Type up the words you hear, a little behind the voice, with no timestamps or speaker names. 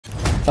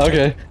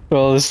Okay,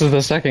 well, this is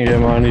the second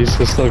game on. He's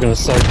still gonna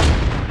suck.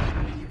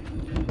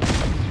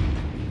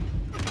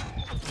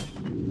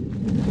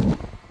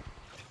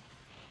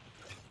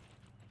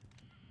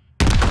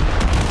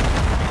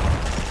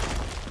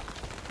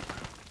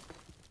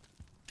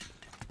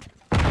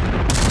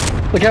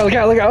 Look out, look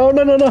out, look out! Oh,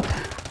 no, no, no!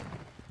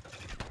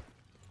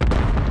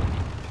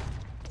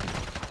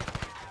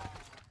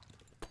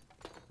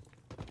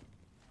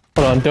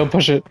 Hold on, don't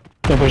push it.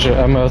 Don't push it.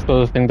 I'm gonna throw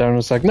the thing down in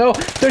a sec. No!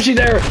 Don't you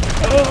dare!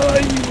 Oh,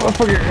 you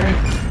motherfucker!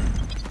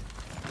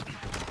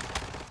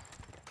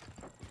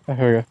 Oh,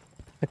 here we go.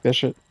 Take that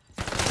shit.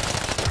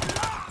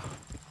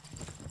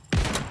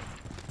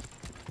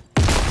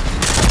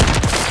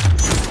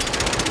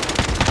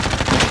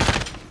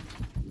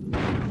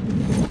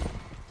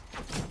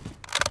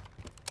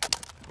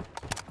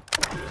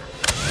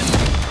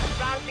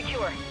 Round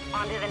secure.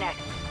 On to the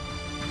next.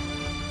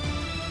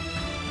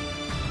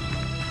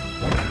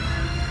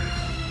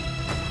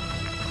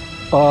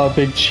 Oh,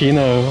 big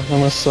Chino. That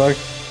must suck.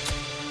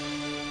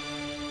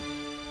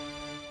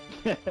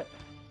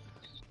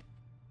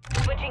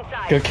 Switching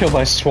sides. Got killed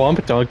by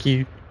Swamp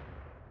Donkey.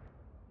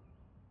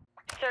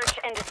 Search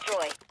and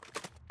destroy.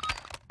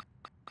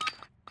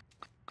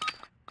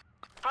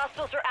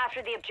 Hostiles are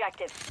after the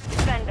objectives.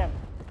 Defend them.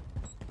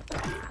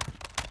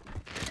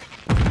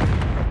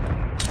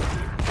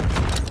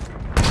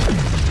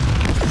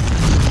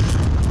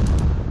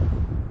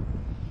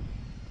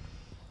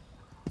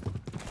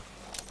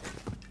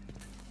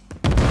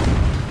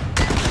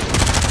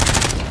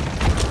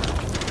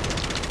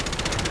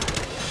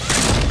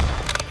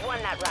 Won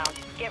that round.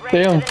 Get ready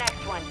Damn. for the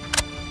next one.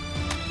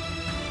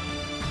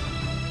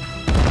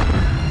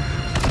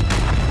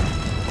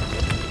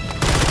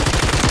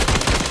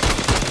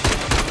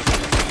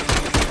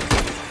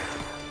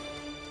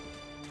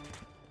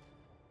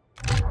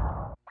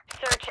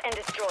 Search and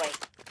destroy.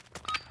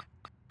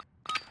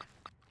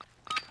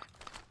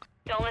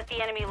 Don't let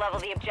the enemy level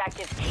the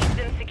objectives. Keep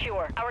them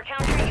secure. Our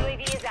counter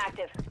UAV is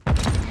active.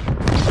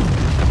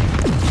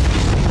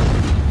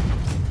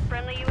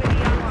 Friendly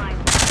UAV online.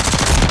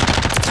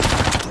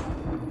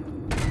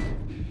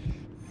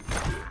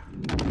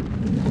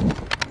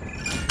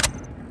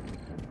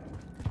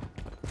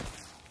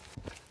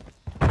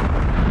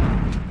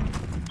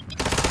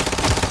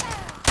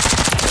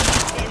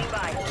 Standing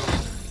by.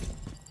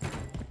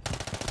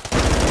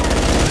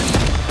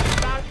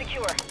 Round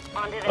secure.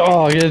 On to the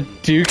Oh, next. get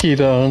Dookie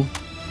down.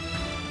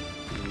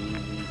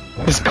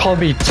 Just call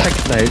me Tech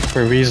Knight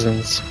for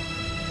reasons.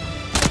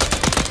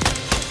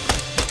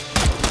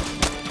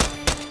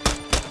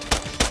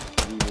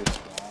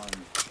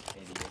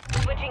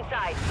 Switching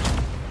sides.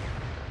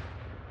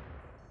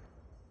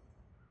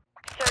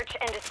 Search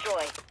and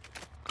destroy.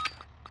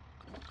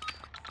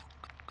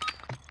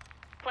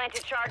 Plant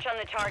a charge on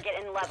the target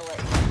and level it.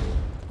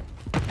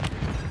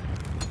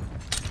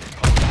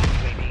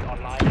 UAV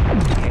online in the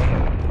AO.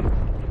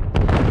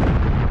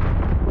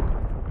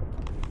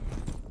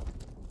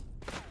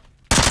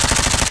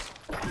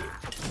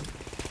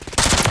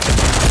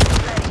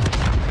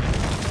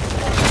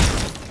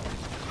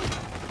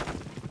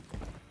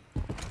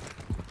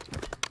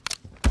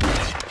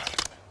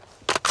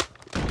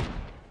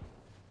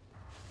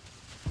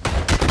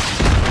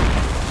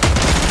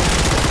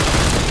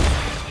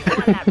 You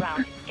won that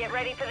round. Get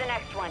ready for the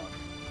next one.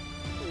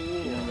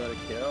 You don't got a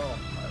kill.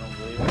 I don't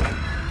believe it.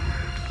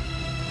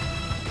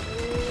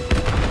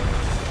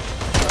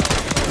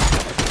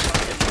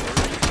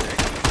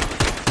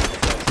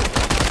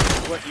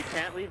 What, you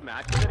can't leave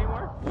matches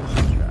anymore?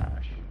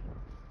 Trash.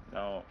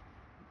 No.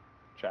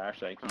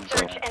 Trash, like you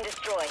Search and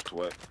destroy.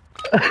 what?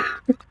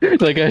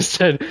 Like I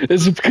said,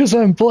 it's because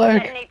I'm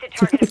black. Detonate the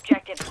target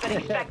objectives, but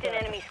expect an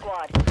enemy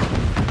squad.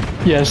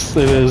 Yes,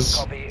 it is.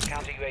 Copy.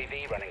 Counter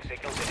UAV running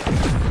signals in.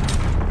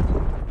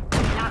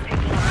 Not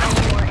picking up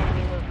any more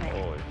enemy movement.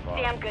 Holy fuck.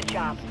 Damn good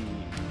job.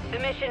 The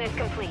mission is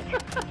complete.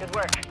 Good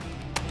work.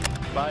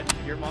 But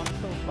your mom's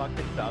so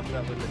fucking dumb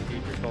that when the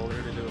teacher told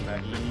her to do a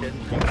extra kid,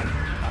 she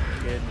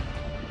fucking...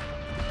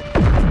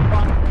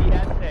 Fuck the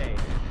essay.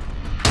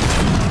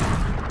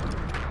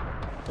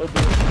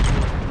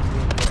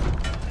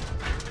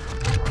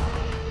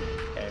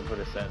 Okay, put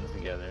a sentence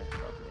together.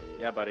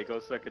 Yeah, buddy, go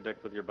suck a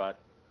dick with your butt.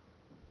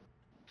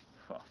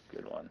 Oh,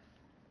 good one.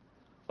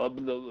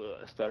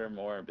 Stutter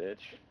more,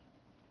 bitch.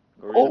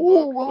 Go read a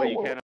book. Wait,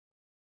 you can't.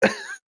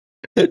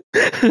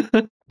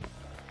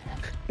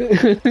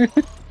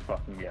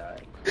 Fucking guy.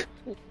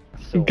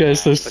 You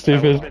guys so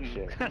stupid.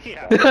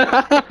 Yeah.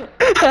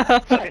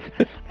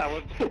 That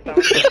would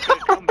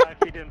come back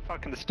if he didn't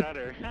fucking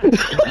stutter.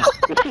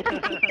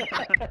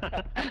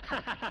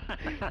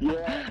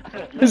 Yeah.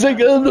 He's like,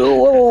 oh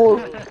no.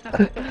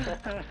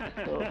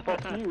 Oh,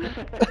 fuck you.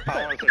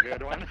 That was a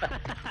good one.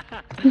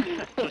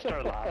 Just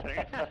start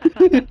laughing.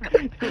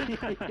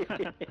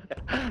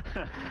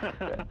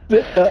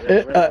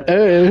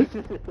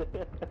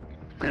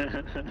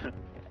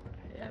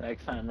 Yeah,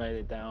 next time write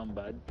it down,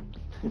 bud.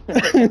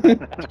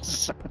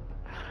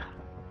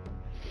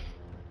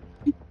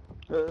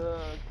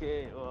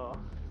 Okay, well,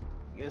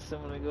 guess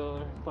I'm gonna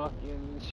go fucking